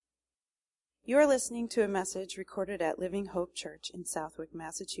You are listening to a message recorded at Living Hope Church in Southwick,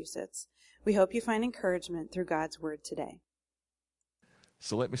 Massachusetts. We hope you find encouragement through God's Word today.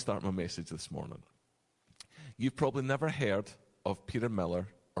 So let me start my message this morning. You've probably never heard of Peter Miller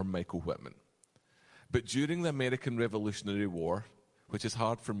or Michael Whitman. But during the American Revolutionary War, which is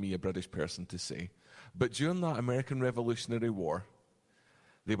hard for me, a British person, to say, but during that American Revolutionary War,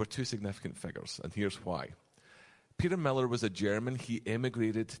 they were two significant figures, and here's why. Peter Miller was a German. He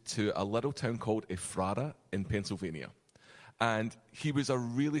emigrated to a little town called Ephrata in Pennsylvania. And he was a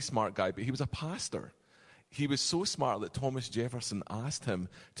really smart guy, but he was a pastor. He was so smart that Thomas Jefferson asked him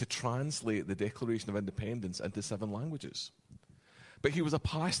to translate the Declaration of Independence into 7 languages. But he was a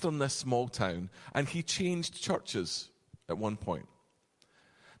pastor in this small town, and he changed churches at one point.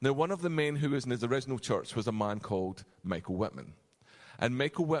 Now, one of the men who was in his original church was a man called Michael Whitman. And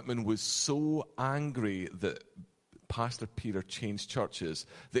Michael Whitman was so angry that Pastor Peter changed churches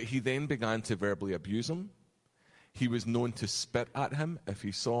that he then began to verbally abuse him. He was known to spit at him if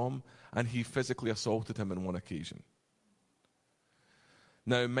he saw him, and he physically assaulted him on one occasion.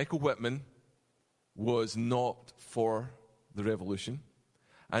 Now, Michael Whitman was not for the revolution,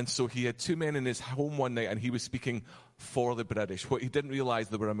 and so he had 2 men in his home one night, and he was speaking for the British. What he didn't realize,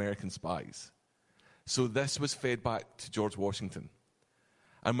 they were American spies. So this was fed back to George Washington.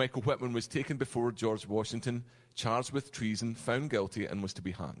 And Michael Whitman was taken before George Washington, charged with treason, found guilty, and was to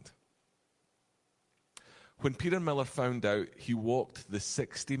be hanged. When Peter Miller found out, he walked the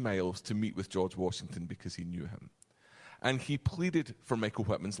 60 miles to meet with George Washington because he knew him. And he pleaded for Michael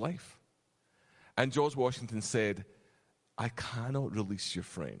Whitman's life. And George Washington said, I cannot release your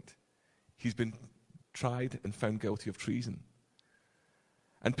friend. He's been tried and found guilty of treason.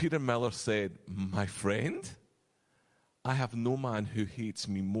 And Peter Miller said, my friend? I have no man who hates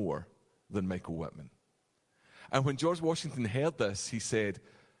me more than Michael Whitman. And when George Washington heard this, he said,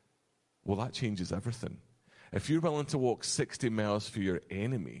 well, that changes everything. If you're willing to walk 60 miles for your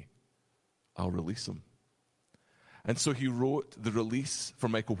enemy, I'll release him. And so he wrote the release for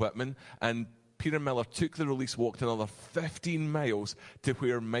Michael Whitman, and Peter Miller took the release, walked another 15 miles to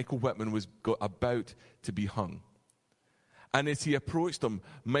where Michael Whitman was about to be hung. And as he approached him,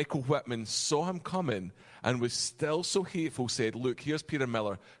 Michael Whitman saw him coming and was still so hateful, said, look, here's Peter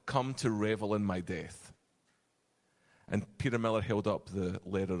Miller, come to revel in my death. And Peter Miller held up the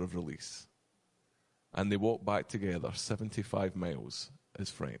letter of release. And they walked back together 75 miles as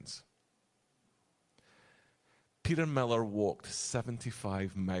friends. Peter Miller walked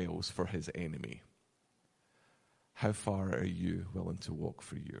 75 miles for his enemy. How far are you willing to walk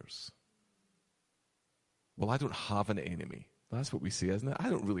for yours? Well, I don't have an enemy. That's what we say, isn't it? I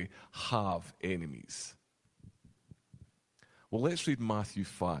don't really have enemies. Well, let's read Matthew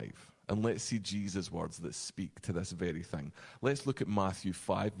 5, and let's see Jesus' words that speak to this very thing. Let's look at Matthew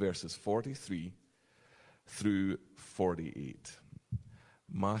 5, verses 43 through 48.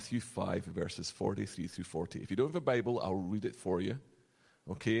 Matthew 5, verses 43 through 40. If you don't have a Bible, I'll read it for you.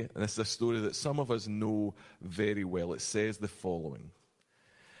 Okay? And this is a story that some of us know very well. It says the following.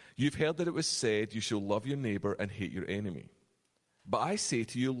 You've heard that it was said, you shall love your neighbor and hate your enemy. But I say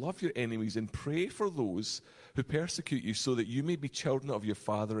to you, love your enemies and pray for those who persecute you, so that you may be children of your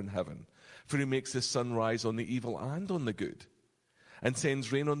Father in heaven. For he makes his sun rise on the evil and on the good, and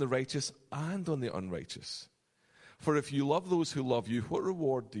sends rain on the righteous and on the unrighteous. For if you love those who love you, what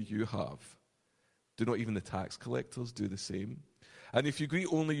reward do you have? Do not even the tax collectors do the same? And if you greet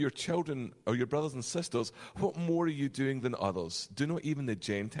only your children or your brothers and sisters, what more are you doing than others? Do not even the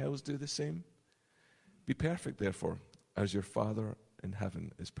Gentiles do the same? Be perfect, therefore, as your Father in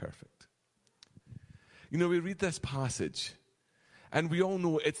heaven is perfect. You know, we read this passage, and we all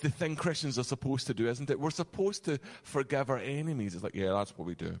know it's the thing Christians are supposed to do, isn't it? We're supposed to forgive our enemies. It's like, yeah, that's what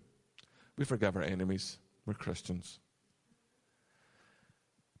we do. We forgive our enemies. We're Christians.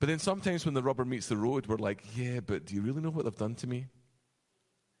 But then sometimes when the rubber meets the road, we're like, yeah, but do you really know what they've done to me?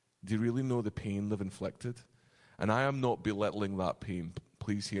 Do you really know the pain they've inflicted? And I am not belittling that pain.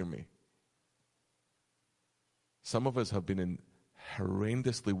 Please hear me. Some of us have been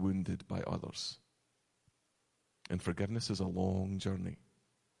horrendously wounded by others. And forgiveness is a long journey.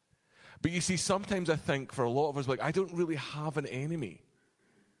 But you see, sometimes I think for a lot of us, like, I don't really have an enemy.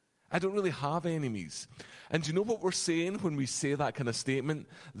 I don't really have enemies. And do you know what we're saying when we say that kind of statement?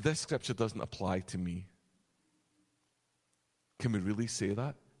 This scripture doesn't apply to me. Can we really say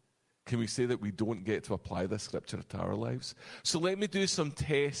that? Can we say that we don't get to apply this scripture to our lives? So let me do some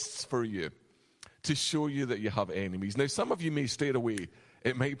tests for you to show you that you have enemies. Now, some of you may straight away,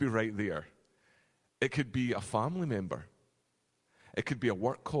 it might be right there. It could be a family member. It could be a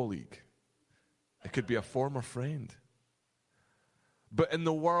work colleague. It could be a former friend. But in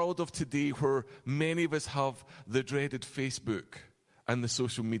the world of today, where many of us have the dreaded Facebook and the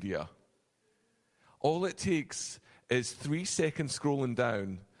social media, all it takes is 3 seconds scrolling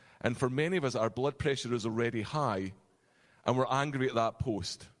down, and for many of us, our blood pressure is already high, and we're angry at that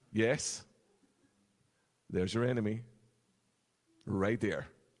post. Yes? There's your enemy. Right there.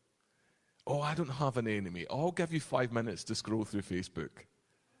 Oh, I don't have an enemy. Oh, I'll give you 5 minutes to scroll through Facebook.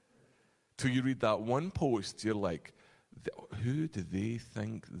 Till you read that one post, you're like, who do they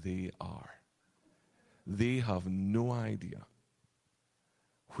think they are? They have no idea.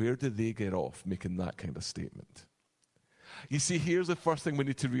 Where did they get off making that kind of statement? You see, here's the first thing we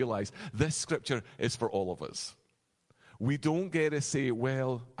need to realize. This scripture is for all of us. We don't get to say,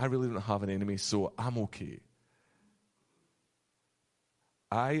 well, I really don't have an enemy, so I'm okay.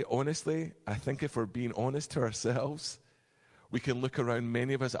 I think if we're being honest to ourselves, we can look around,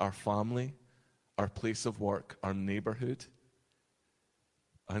 many of us, our family, our place of work, our neighborhood,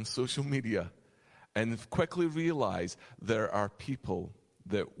 and social media, and quickly realize there are people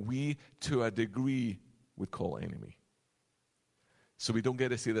that we, to a degree, would call enemy. So we don't get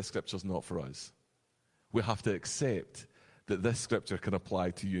to say this scripture's not for us. We have to accept that this scripture can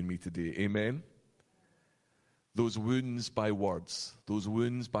apply to you and me today. Amen? Those wounds by words, those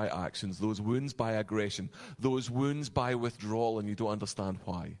wounds by actions, those wounds by aggression, those wounds by withdrawal, and you don't understand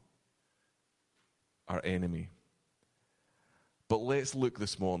why, are enemy. But let's look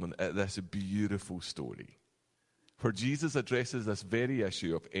this morning at this beautiful story where Jesus addresses this very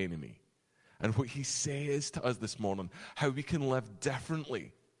issue of enemy and what he says to us this morning, how we can live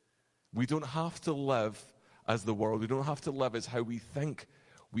differently. We don't have to live as the world. We don't have to live as how we think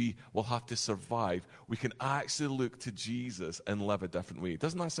we will have to survive. We can actually look to Jesus and live a different way.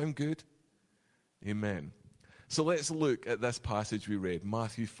 Doesn't that sound good? Amen. So let's look at this passage we read,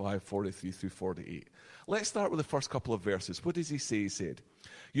 Matthew 5:43 through 48. Let's start with the first couple of verses. What does he say? He said,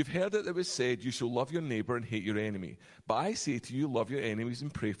 "You've heard that it was said, you shall love your neighbor and hate your enemy. But I say to you, love your enemies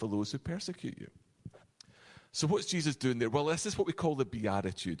and pray for those who persecute you." So what's Jesus doing there? Well, this is what we call the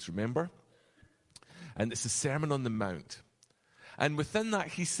Beatitudes, remember? And it's the Sermon on the Mount. And within that,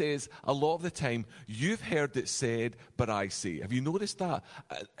 he says a lot of the time, you've heard it said, but I say. Have you noticed that?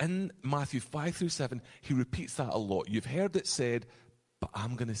 In Matthew 5 through 7, he repeats that a lot. You've heard it said, but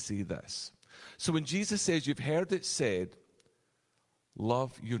I'm going to say this. So when Jesus says, you've heard it said,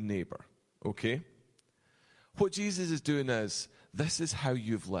 love your neighbor, okay? What Jesus is doing is, this is how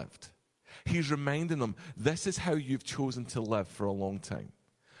you've lived. He's reminding them, this is how you've chosen to live for a long time.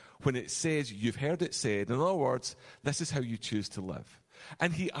 When it says, you've heard it said, in other words, this is how you choose to live.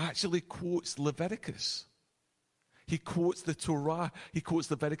 And he actually quotes Leviticus. He quotes the Torah. He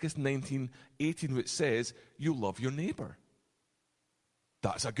quotes Leviticus 19:18, which says, you love your neighbor.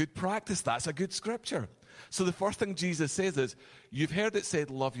 That's a good practice. That's a good scripture. So the first thing Jesus says is, you've heard it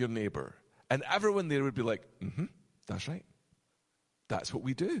said, love your neighbor. And everyone there would be like, that's right. That's what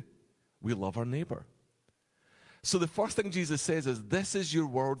we do. We love our neighbor. So the first thing Jesus says is, this is your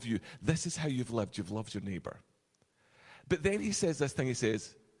worldview. This is how you've lived. You've loved your neighbor. But then he says this thing. He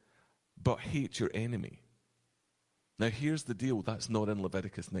says, but hate your enemy. Now here's the deal. That's not in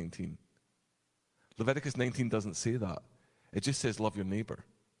Leviticus 19. Leviticus 19 doesn't say that. It just says love your neighbor.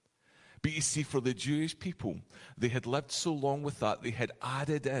 But you see, for the Jewish people, they had lived so long with that, they had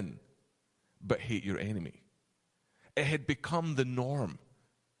added in, but hate your enemy. It had become the norm.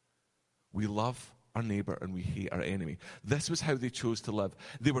 We love our neighbor and we hate our enemy. This was how they chose to live.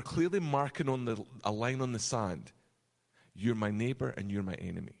 They were clearly marking on a line on the sand. You're my neighbor and you're my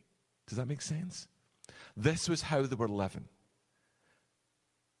enemy. Does that make sense? This was how they were living.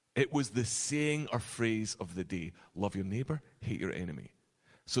 It was the saying or phrase of the day. Love your neighbor, hate your enemy.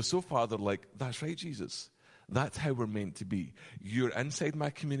 So far they're like, that's right, Jesus. That's how we're meant to be. You're inside my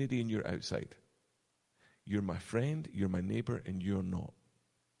community and you're outside. You're my friend, you're my neighbor, and you're not.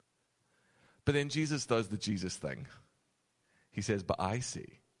 But then Jesus does the Jesus thing. He says, but I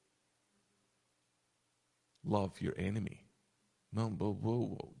say, love your enemy. No,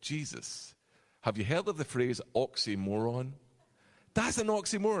 whoa. Jesus, have you heard of the phrase oxymoron? That's an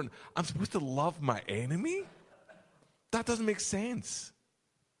oxymoron. I'm supposed to love my enemy? That doesn't make sense.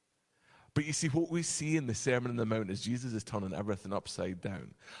 But you see, what we see in the Sermon on the Mount is Jesus is turning everything upside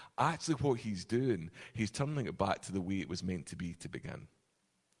down. Actually, what he's doing, he's turning it back to the way it was meant to be to begin.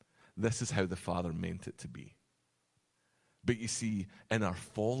 This is how the Father meant it to be. But you see, in our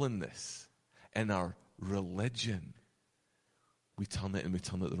fallenness, in our religion, we turn it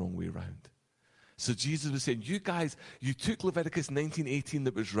the wrong way around. So Jesus was saying, you guys, you took Leviticus 19:18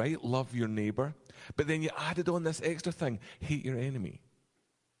 that was right, love your neighbor, but then you added on this extra thing, hate your enemy.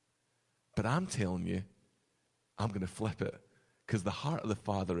 But I'm telling you, I'm going to flip it, Because the heart of the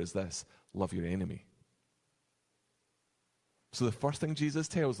Father is this: love your enemy. So the first thing Jesus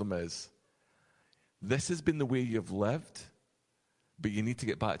tells them is, this has been the way you've lived, but you need to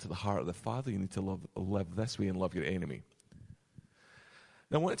get back to the heart of the Father. You need to live this way and love your enemy.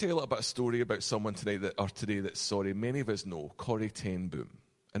 Now, I want to tell you a little bit of a story about someone today that many of us know, Corrie ten Boom.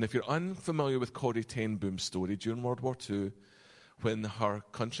 And if you're unfamiliar with Corrie ten Boom's story, during World War II, when her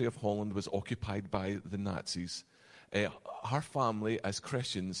country of Holland was occupied by the Nazis, her family, as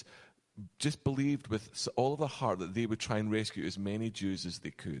Christians, just believed with all of their heart that they would try and rescue as many Jews as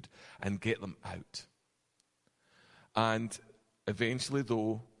they could and get them out. And eventually,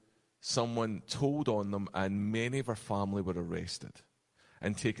 though, someone told on them, and many of her family were arrested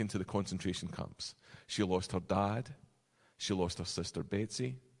and taken to the concentration camps. She lost her dad. She lost her sister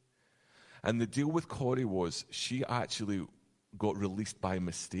Betsy. And the deal with Corrie was she actually got released by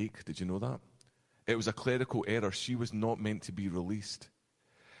mistake. Did you know that? It was a clerical error. She was not meant to be released.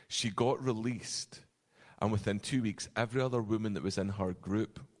 She got released, and within 2 weeks, every other woman that was in her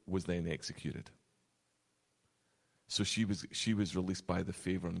group was then executed. So she was released by the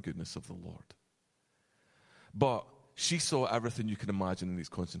favor and goodness of the Lord. But she saw everything you can imagine in these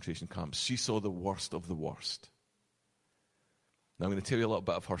concentration camps. She saw the worst of the worst. Now I'm going to tell you a little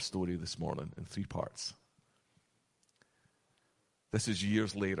bit of her story this morning in 3 parts. This is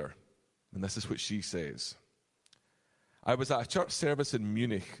years later, and this is what she says. I was at a church service in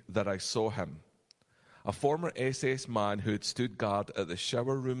Munich that I saw him, a former SS man who had stood guard at the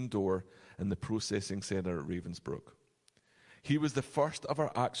shower room door in the processing centre at Ravensbrück. He was the first of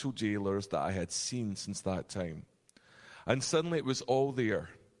our actual jailers that I had seen since that time. And suddenly it was all there,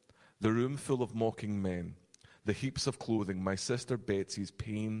 the room full of mocking men, the heaps of clothing, my sister Betsy's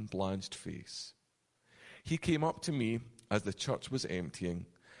pain-blanched face. He came up to me as the church was emptying,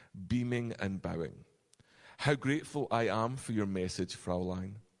 beaming and bowing. How grateful I am for your message,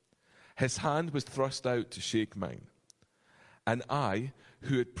 Fraulein. His hand was thrust out to shake mine. And I,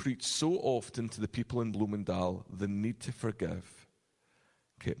 who had preached so often to the people in Bloemendaal the need to forgive,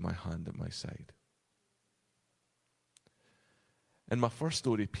 kept my hand at my side. In my first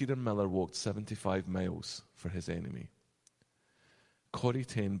story, Peter Miller walked 75 miles for his enemy. Corrie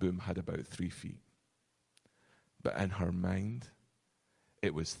ten Boom had about 3 feet. But in her mind,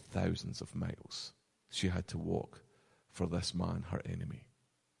 it was thousands of miles she had to walk for this man, her enemy.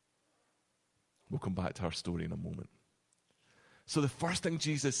 We'll come back to her story in a moment. So the first thing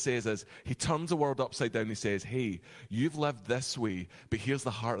Jesus says is, he turns the world upside down. He says, hey, you've lived this way, but here's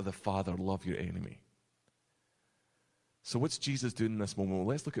the heart of the Father. Love your enemy. So what's Jesus doing in this moment? Well,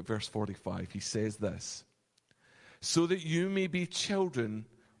 let's look at verse 45. He says this, so that you may be children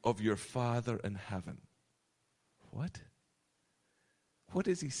of your Father in heaven. What? What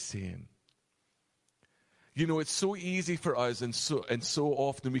is he saying? You know, it's so easy for us, and so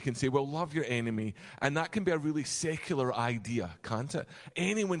often we can say, well, love your enemy, and that can be a really secular idea, can't it?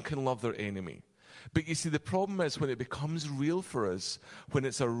 Anyone can love their enemy. But you see, the problem is when it becomes real for us, when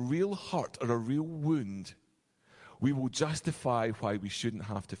it's a real hurt or a real wound, we will justify why we shouldn't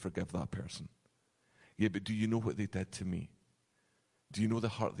have to forgive that person. Yeah, but do you know what they did to me? Do you know the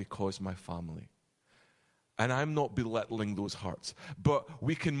hurt they caused my family? And I'm not belittling those hurts, but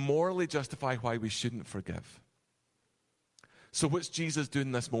we can morally justify why we shouldn't forgive. So what's Jesus doing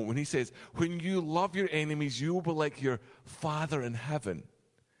in this moment? When he says, when you love your enemies, you will be like your Father in heaven.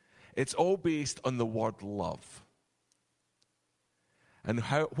 It's all based on the word love. And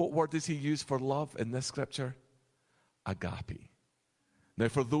what word does he use for love in this scripture? Agape. Now,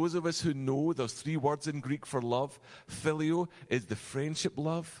 for those of us who know, there's 3 words in Greek for love. Phileo is the friendship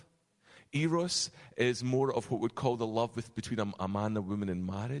love. Eros is more of what we'd call the love between a man and a woman in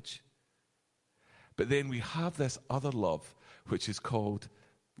marriage. But then we have this other love, which is called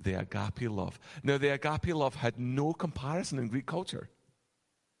the agape love. Now, the agape love had no comparison in Greek culture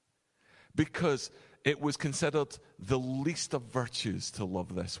because it was considered the least of virtues to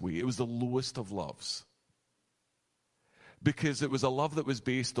love this way. It was the lowest of loves because it was a love that was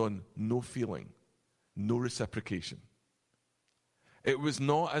based on no feeling, no reciprocation. It was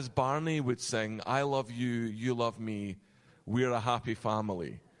not, as Barney would sing, I love you, you love me, we're a happy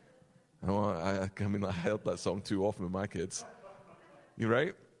family. I mean, I heard that song too often with my kids. You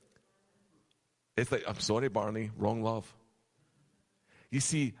right? It's like, I'm sorry, Barney, wrong love. You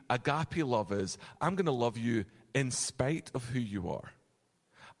see, agape love is, I'm going to love you in spite of who you are.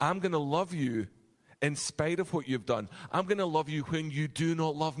 I'm going to love you in spite of what you've done. I'm going to love you when you do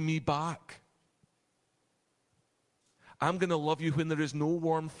not love me back. I'm going to love you when there is no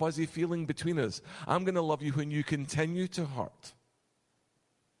warm, fuzzy feeling between us. I'm going to love you when you continue to hurt.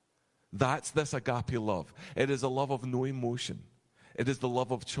 That's this agape love. It is a love of no emotion. It is the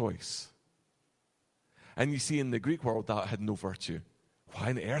love of choice. And you see, in the Greek world, that had no virtue. Why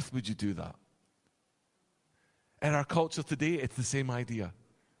on earth would you do that? In our culture today, it's the same idea.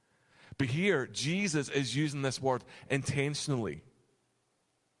 But here, Jesus is using this word intentionally.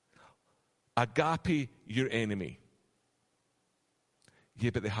 Agape your enemy.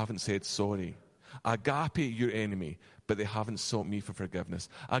 Yeah, but they haven't said sorry. Agape your enemy, but they haven't sought me for forgiveness.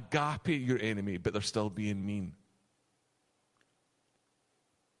 Agape your enemy, but they're still being mean.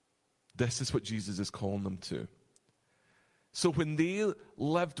 This is what Jesus is calling them to. So when they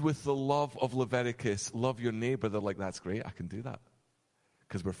lived with the love of Leviticus, love your neighbor, they're like, that's great, I can do that.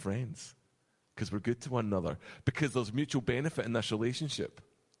 Because we're friends. Because we're good to one another. Because there's mutual benefit in this relationship.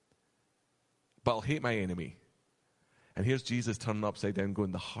 But I'll hate my enemy. And here's Jesus turning upside down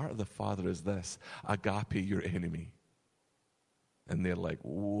going, the heart of the Father is this, agape your enemy. And they're like,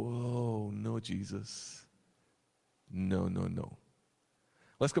 whoa, no, Jesus. No, no, no.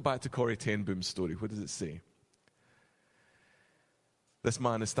 Let's go back to Corrie ten Boom's story. What does it say? This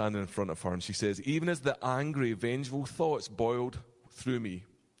man is standing in front of her and she says, even as the angry, vengeful thoughts boiled through me,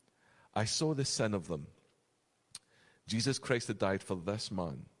 I saw the sin of them. Jesus Christ had died for this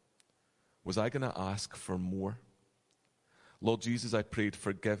man. Was I going to ask for more? Lord Jesus, I prayed,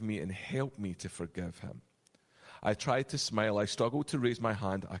 forgive me and help me to forgive him. I tried to smile. I struggled to raise my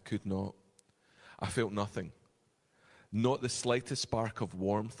hand. I could not. I felt nothing. Not the slightest spark of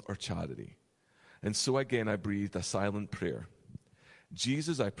warmth or charity. And so again I breathed a silent prayer.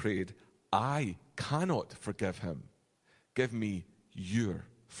 Jesus, I prayed, I cannot forgive him. Give me your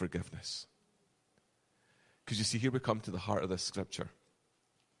forgiveness. Because you see, here we come to the heart of this scripture.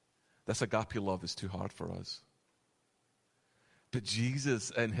 This agape love is too hard for us. But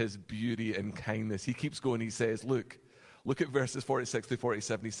Jesus, in his beauty and kindness, he keeps going. He says, look at verses 46 to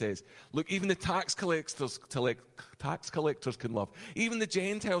 47. He says, look, even the tax collectors can love. Even the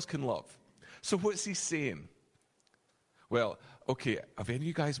Gentiles can love. So what's he saying? Well, okay, have any of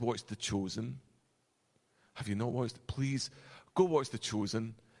you guys watched The Chosen? Have you not watched? Please, go watch The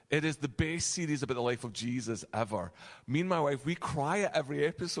Chosen. It is the best series about the life of Jesus ever. Me and my wife, we cry at every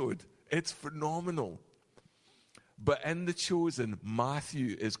episode. It's phenomenal. But in The Chosen,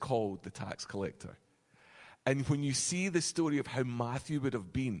 Matthew is called the tax collector. And when you see the story of how Matthew would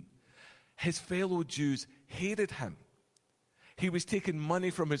have been, his fellow Jews hated him. He was taking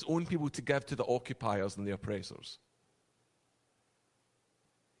money from his own people to give to the occupiers and the oppressors.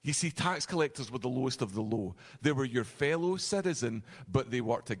 You see, tax collectors were the lowest of the low. They were your fellow citizen, but they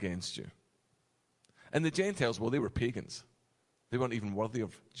worked against you. And the Gentiles, well, they were pagans. They weren't even worthy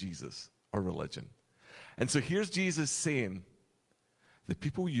of Jesus or religion. And so here's Jesus saying, the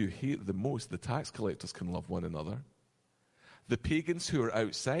people you hate the most, the tax collectors, can love one another. The pagans who are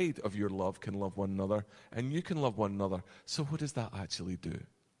outside of your love can love one another, and you can love one another. So what does that actually do?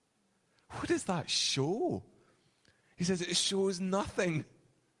 What does that show? He says it shows nothing.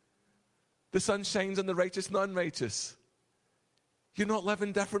 The sun shines on the righteous and unrighteous. You're not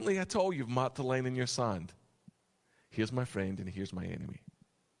living differently at all. You've marked a line in your sand. Here's my friend and here's my enemy.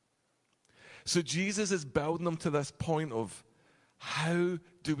 So Jesus is building them to this point of, how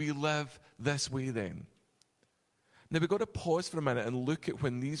do we live this way then? Now we've got to pause for a minute and look at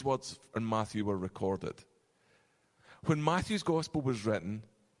when these words in Matthew were recorded. When Matthew's gospel was written,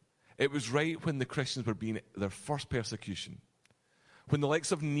 it was right when the Christians were being their first persecution. When the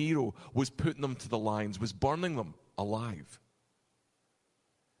likes of Nero was putting them to the lions, was burning them alive.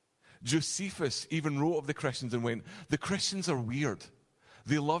 Josephus even wrote of the Christians and went, the Christians are weird.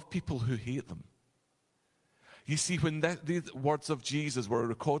 They love people who hate them. You see, when the words of Jesus were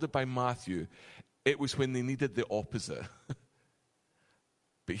recorded by Matthew, it was when they needed the opposite.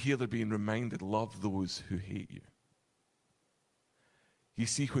 But here they're being reminded, love those who hate you. You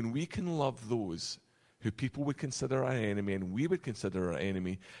see, when we can love those who people would consider our enemy and we would consider our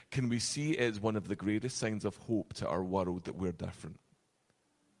enemy, can we see it as one of the greatest signs of hope to our world that we're different?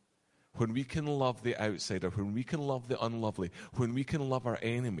 When we can love the outsider, when we can love the unlovely, when we can love our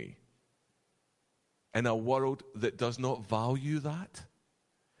enemy, in a world that does not value that,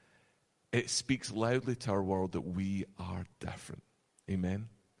 it speaks loudly to our world that we are different. Amen?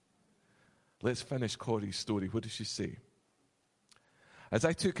 Let's finish Corrie's story. What does she say? As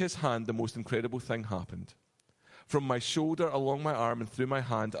I took his hand, the most incredible thing happened. From my shoulder, along my arm, and through my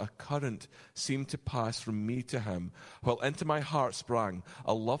hand, a current seemed to pass from me to him, while into my heart sprang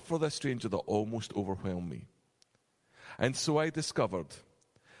a love for this stranger that almost overwhelmed me. And so I discovered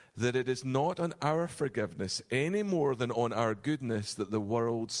that it is not on our forgiveness any more than on our goodness that the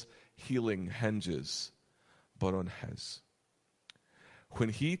world's healing hinges, but on his. When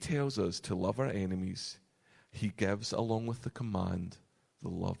he tells us to love our enemies, He gives, along with the command, the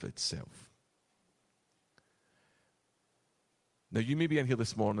love itself. Now, you may be in here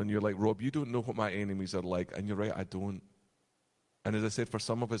this morning and you're like, Rob, you don't know what my enemies are like. And you're right, I don't. And as I said, for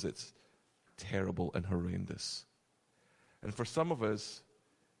some of us, it's terrible and horrendous. And for some of us,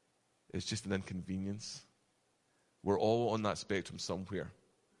 it's just an inconvenience. We're all on that spectrum somewhere.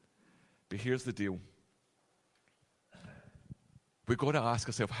 But here's the deal. We've got to ask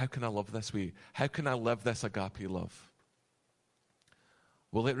ourselves, how can I love this way? How can I live this agape love?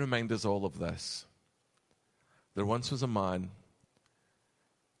 Well, it reminds us all of this. There once was a man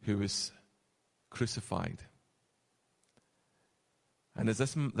who was crucified. And as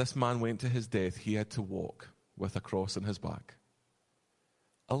this man went to his death, he had to walk with a cross on his back.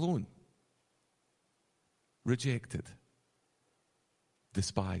 Alone. Rejected.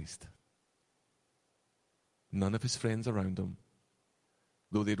 Despised. None of his friends around him,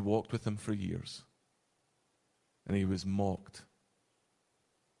 though they'd walked with him for years. And he was mocked.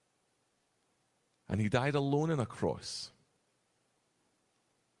 And he died alone on a cross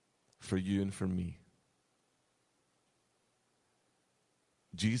for you and for me.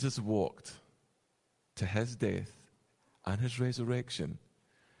 Jesus walked to his death and his resurrection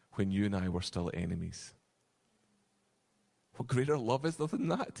when you and I were still enemies. What greater love is there than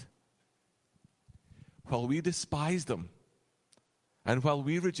that? While we despised him, and while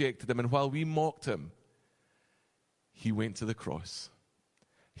we rejected him, and while we mocked him, he went to the cross.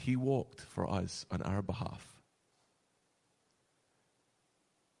 He walked for us on our behalf.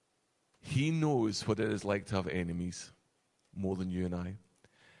 He knows what it is like to have enemies more than you and I.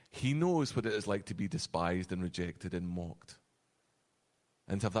 He knows what it is like to be despised and rejected and mocked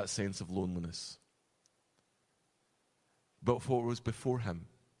and to have that sense of loneliness. But what was before him,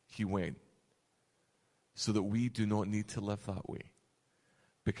 he went so that we do not need to live that way.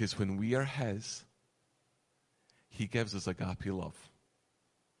 Because when we are his, he gives us agape love.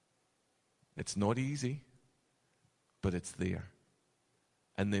 It's not easy, but it's there.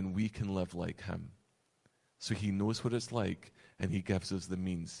 And then we can live like him. So he knows what it's like, and he gives us the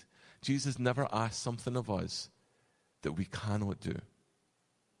means. Jesus never asks something of us that we cannot do.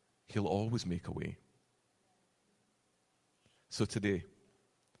 He'll always make a way. So today,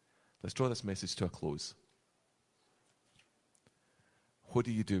 let's draw this message to a close. What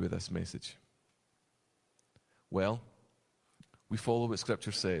do you do with this message? Well, we follow what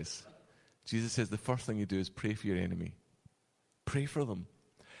Scripture says. Jesus says the first thing you do is pray for your enemy. Pray for them.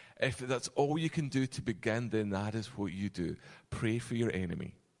 If that's all you can do to begin, then that is what you do. Pray for your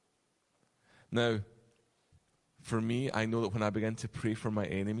enemy. Now, for me, I know that when I begin to pray for my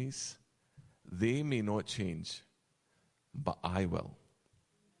enemies, they may not change, but I will.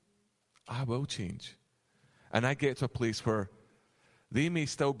 I will change. And I get to a place where they may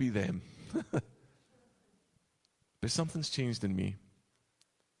still be them, but something's changed in me.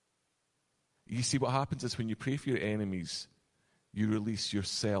 You see, what happens is when you pray for your enemies, you release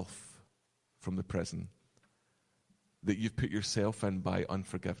yourself from the prison that you've put yourself in by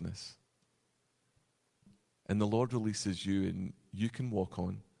unforgiveness. And the Lord releases you and you can walk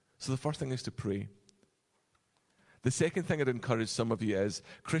on. So the first thing is to pray. The second thing I'd encourage some of you is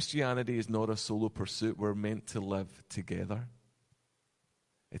Christianity is not a solo pursuit. We're meant to live together.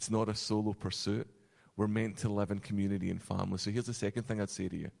 It's not a solo pursuit. We're meant to live in community and family. So here's the second thing I'd say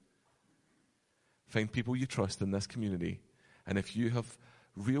to you. Find people you trust in this community. And if you have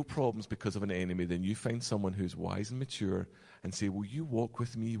real problems because of an enemy, then you find someone who's wise and mature and say, will you walk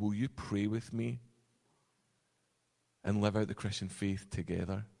with me? Will you pray with me? And live out the Christian faith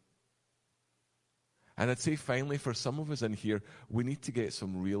together. And I'd say finally, for some of us in here, we need to get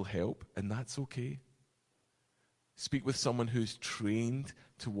some real help, and that's okay. Speak with someone who's trained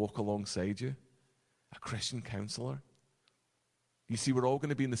to walk alongside you, a Christian counselor. You see, we're all going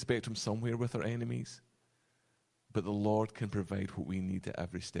to be in the spectrum somewhere with our enemies, but the Lord can provide what we need at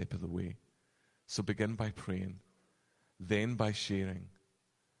every step of the way. So begin by praying, then by sharing,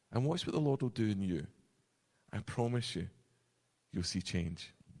 and watch what the Lord will do in you. I promise you, you'll see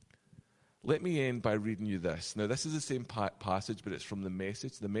change. Let me end by reading you this. Now, this is the same passage, but it's from the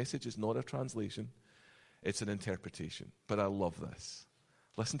Message. The Message is not a translation. It's an interpretation. But I love this.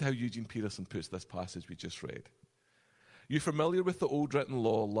 Listen to how Eugene Peterson puts this passage we just read. You familiar with the old written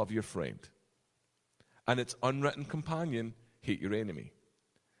law, love your friend, and its unwritten companion, hate your enemy.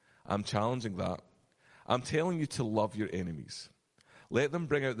 I'm challenging that. I'm telling you to love your enemies. Let them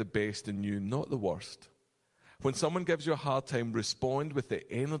bring out the best in you, not the worst. When someone gives you a hard time, respond with the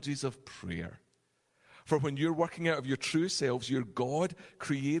energies of prayer. For when you're working out of your true selves, your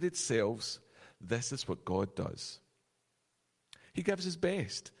God-created selves, this is what God does. He gives his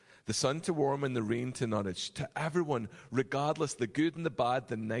best the sun to warm and the rain to nourish, to everyone, regardless the good and the bad,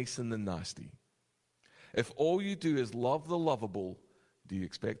 the nice and the nasty. If all you do is love the lovable, do you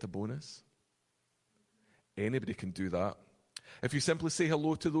expect a bonus? Anybody can do that. If you simply say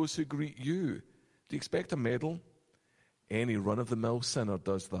hello to those who greet you, do you expect a medal? Any run-of-the-mill sinner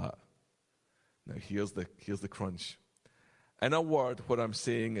does that. Now here's the crunch. In a word, what I'm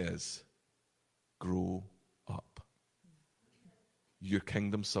saying is, grow up. You're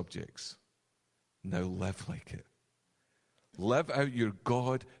kingdom subjects. Now live like it. Live out your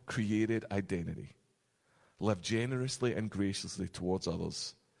God-created identity. Live generously and graciously towards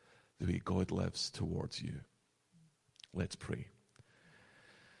others the way God lives towards you. Let's pray.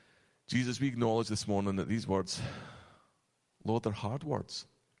 Jesus, we acknowledge this morning that these words, Lord, they're hard words.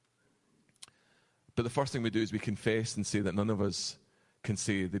 But the first thing we do is we confess and say that none of us can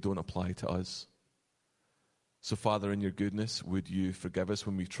say they don't apply to us. So, Father, in your goodness, would you forgive us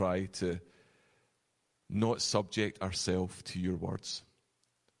when we try to not subject ourselves to your words?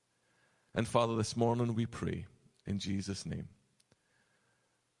 And Father, this morning we pray in Jesus' name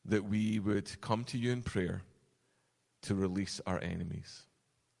that we would come to you in prayer to release our enemies,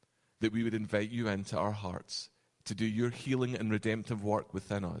 that we would invite you into our hearts to do your healing and redemptive work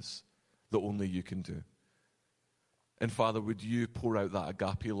within us that only you can do. And Father, would you pour out that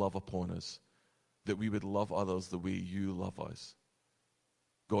agape love upon us, that we would love others the way you love us.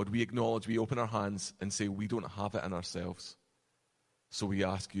 God, we acknowledge, we open our hands and say we don't have it in ourselves. So we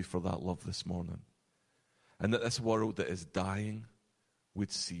ask you for that love this morning. And that this world that is dying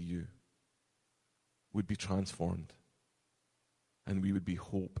would see you, would be transformed. And we would be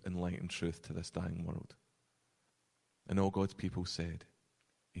hope and light and truth to this dying world. And all God's people said,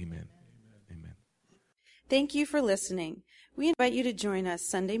 amen. Amen. Thank you for listening. We invite you to join us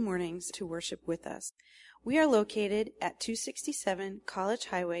Sunday mornings to worship with us. We are located at 267 College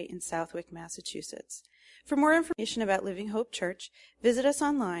Highway in Southwick, Massachusetts. For more information about Living Hope Church, visit us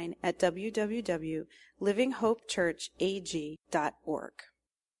online at www.livinghopechurchag.org.